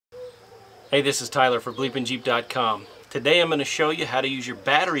Hey, this is Tyler for BleepinJeep.com. Today I'm going to show you how to use your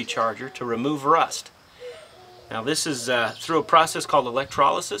battery charger to remove rust. Now this is through a process called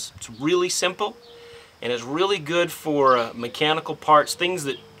electrolysis. It's really simple and it's really good for mechanical parts, things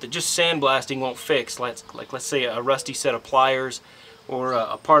that just sandblasting won't fix, like let's say a rusty set of pliers or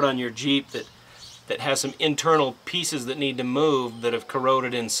a part on your Jeep that has some internal pieces that need to move that have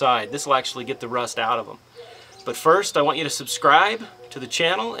corroded inside. This will actually get the rust out of them. But first I want you to subscribe to the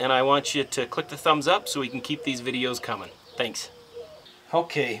channel and I want you to click the thumbs up so we can keep these videos coming. Thanks.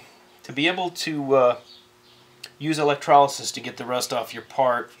 Okay, to be able to use electrolysis to get the rust off your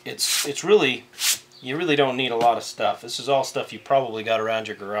part, you really don't need a lot of stuff. This is all stuff you probably got around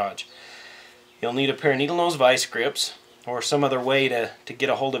your garage. You'll need a pair of needle nose vice grips or some other way to get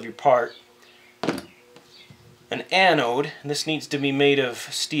a hold of your part. An anode, and this needs to be made of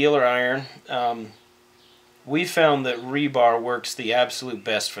steel or iron. We found that rebar works the absolute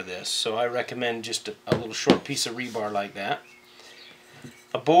best for this, so I recommend just a little short piece of rebar like that.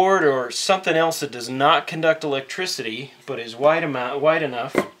 A board or something else that does not conduct electricity but is wide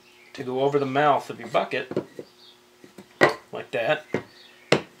enough to go over the mouth of your bucket, like that.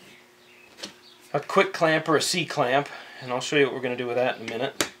 A quick clamp or a C-clamp, and I'll show you what we're going to do with that in a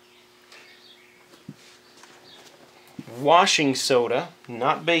minute. Washing soda,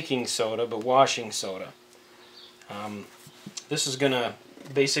 not baking soda, but washing soda. This is going to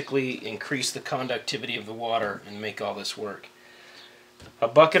basically increase the conductivity of the water and make all this work. A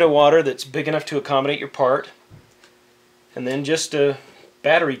bucket of water that's big enough to accommodate your part, and then just a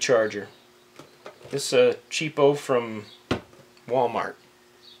battery charger. This is a cheapo from Walmart,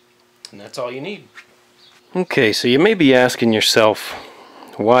 and that's all you need. Okay, so you may be asking yourself,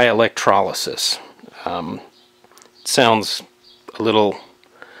 why electrolysis? It sounds a little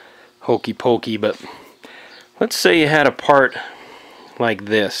hokey pokey, but let's say you had a part like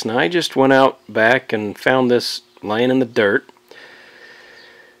this. Now I just went out back and found this laying in the dirt.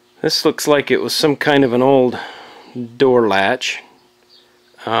 This looks like it was some kind of an old door latch,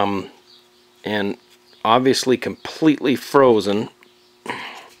 and obviously completely frozen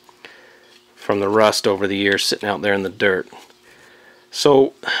from the rust over the years sitting out there in the dirt.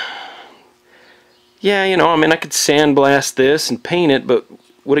 So yeah, you know, I mean, I could sandblast this and paint it, but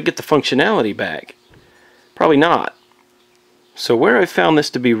would it get the functionality back? Probably not. So where I found this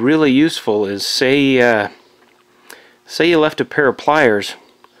to be really useful is, say you left a pair of pliers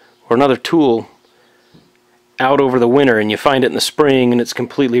or another tool out over the winter and you find it in the spring and it's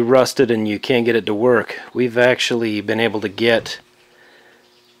completely rusted and you can't get it to work. We've actually been able to get,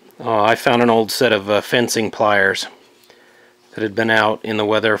 I found an old set of fencing pliers that had been out in the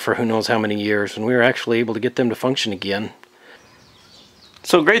weather for who knows how many years, and we were actually able to get them to function again.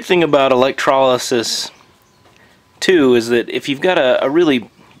 So a great thing about electrolysis too is that if you've got a really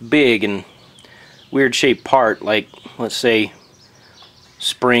big and weird shaped part, like let's say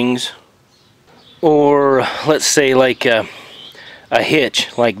springs, or let's say like a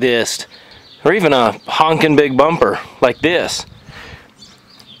hitch like this, or even a honking big bumper like this,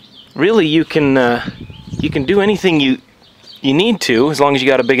 really you can do anything you need to, as long as you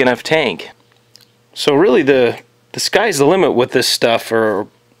got a big enough tank. So really the sky's the limit with this stuff, or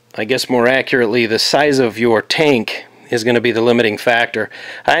I guess more accurately, the size of your tank is going to be the limiting factor.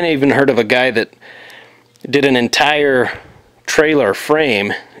 I hadn't even heard of a guy that did an entire trailer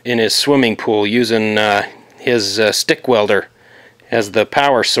frame in his swimming pool using his stick welder as the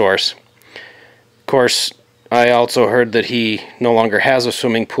power source. Of course, I also heard that he no longer has a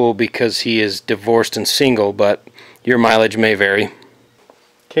swimming pool because he is divorced and single, but your mileage may vary.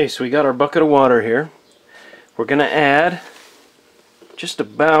 Okay, so we got our bucket of water here. We're going to add just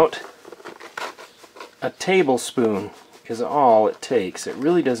about a tablespoon is all it takes. It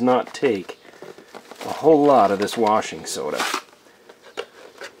really does not take a whole lot of this washing soda.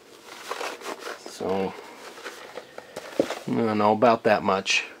 So, I don't know, about that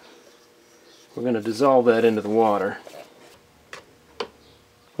much. We're going to dissolve that into the water.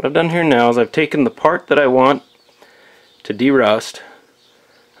 What I've done here now is I've taken the part that I want to derust.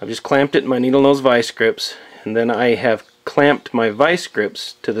 I've just clamped it in my needle nose vice grips, and then I have clamped my vice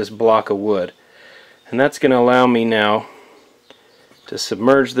grips to this block of wood, and that's going to allow me now to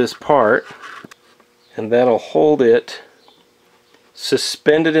submerge this part, and that'll hold it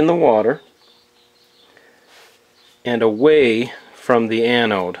suspended in the water and away from the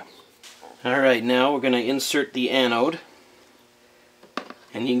anode. Alright, now we're going to insert the anode,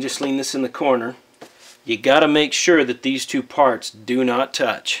 and you can just lean this in the corner. You got to make sure that these two parts do not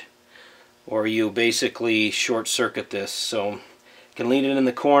touch, or you basically short circuit this. So you can lean it in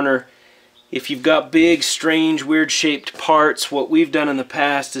the corner. If you've got big, strange, weird-shaped parts, what we've done in the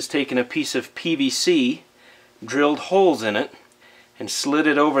past is taken a piece of PVC, drilled holes in it, and slid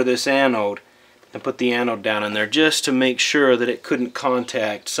it over this anode, and put the anode down in there just to make sure that it couldn't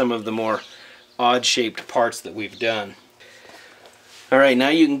contact some of the more odd-shaped parts that we've done. Alright, now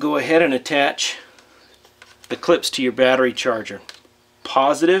you can go ahead and attach the clips to your battery charger.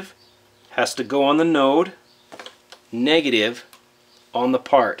 Positive has to go on the node, negative on the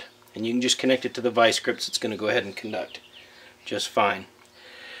part. And you can just connect it to the vice grips. It's going to go ahead and conduct just fine.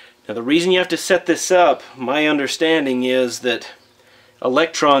 Now the reason you have to set this up, my understanding is that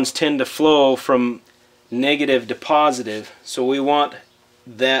electrons tend to flow from negative to positive, so we want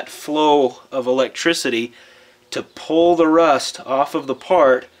that flow of electricity to pull the rust off of the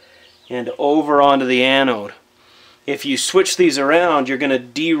part and over onto the anode. If you switch these around, you're going to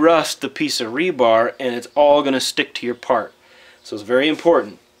de-rust the piece of rebar and it's all going to stick to your part. So it's very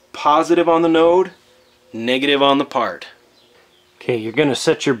important. Positive on the node, negative on the part. Okay, you're going to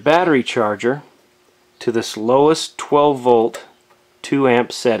set your battery charger to this lowest 12 volt 2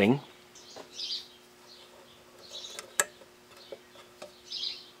 amp setting.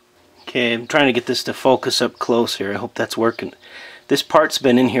 Okay, I'm trying to get this to focus up close here. I hope that's working. This part's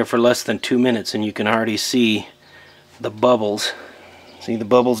been in here for less than 2 minutes and you can already see the bubbles. See the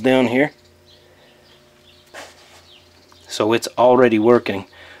bubbles down here? So it's already working.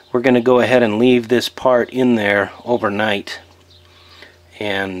 We're going to go ahead and leave this part in there overnight,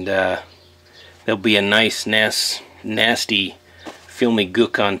 and there'll be a nice nasty filmy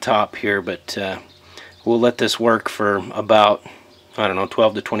gook on top here, but we'll let this work for about, I don't know,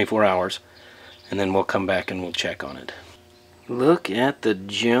 12 to 24 hours, and then we'll come back and we'll check on it. Look at the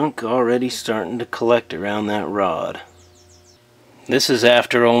junk already starting to collect around that rod. This is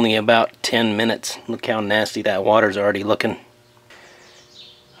after only about 10 minutes. Look how nasty that water's already looking.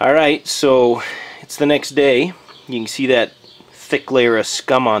 Alright, so it's the next day. You can see that thick layer of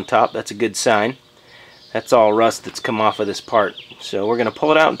scum on top. That's a good sign. That's all rust that's come off of this part. So we're going to pull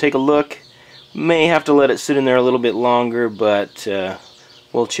it out and take a look. May have to let it sit in there a little bit longer, but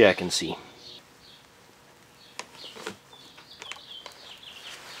we'll check and see.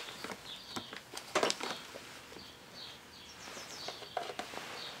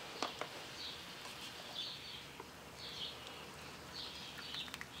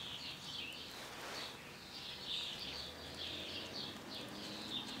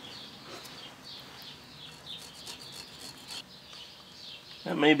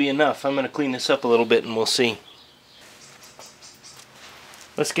 That may be enough. I'm going to clean this up a little bit and we'll see.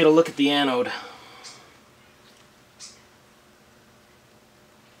 Let's get a look at the anode.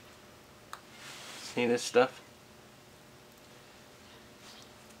 See this stuff?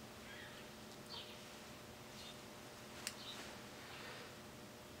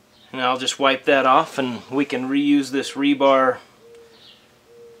 And I'll just wipe that off and we can reuse this rebar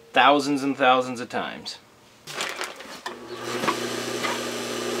thousands and thousands of times.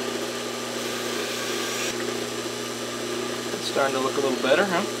 Starting to look a little better,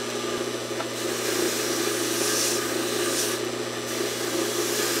 huh?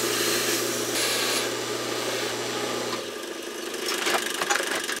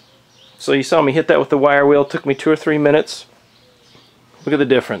 So you saw me hit that with the wire wheel. It took me 2 or 3 minutes. Look at the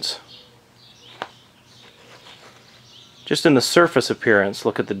difference. Just in the surface appearance,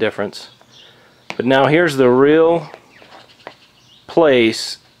 look at the difference. But now here's the real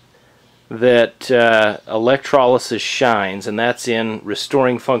place that electrolysis shines, and that's in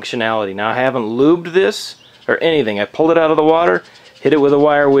restoring functionality. Now I haven't lubed this or anything. I pulled it out of the water, hit it with a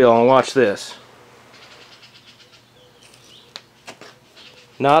wire wheel, and watch this.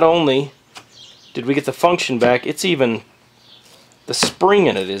 Not only did we get the function back, it's even, the spring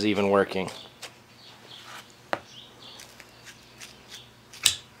in it is even working.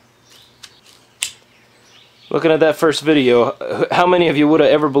 Looking at that first video, how many of you would have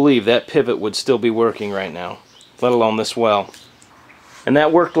ever believed that pivot would still be working right now, let alone this well? And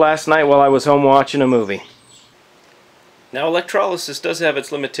that worked last night while I was home watching a movie. Now electrolysis does have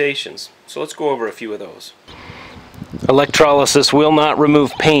its limitations, so let's go over a few of those. Electrolysis will not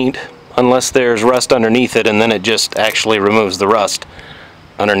remove paint unless there's rust underneath it, and then it just actually removes the rust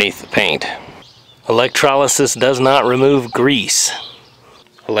underneath the paint. Electrolysis does not remove grease.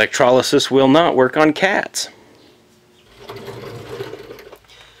 Electrolysis will not work on cats.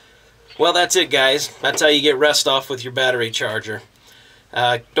 Well, that's it, guys. That's how you get rust off with your battery charger.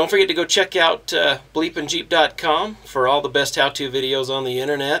 Don't forget to go check out BleepinJeep.com for all the best how-to videos on the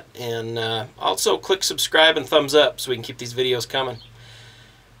internet, and also click subscribe and thumbs up so we can keep these videos coming.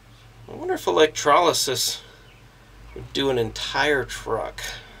 I wonder if electrolysis would do an entire truck.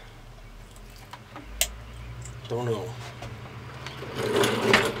 Don't know.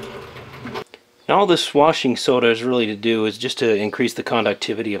 And all this washing soda is really to do is just to increase the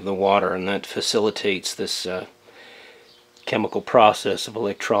conductivity of the water, and that facilitates this chemical process of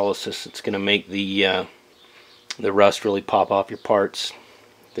electrolysis. It's going to make the rust really pop off your parts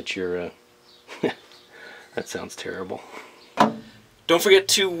that you're that sounds terrible. Don't forget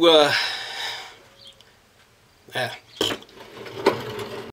to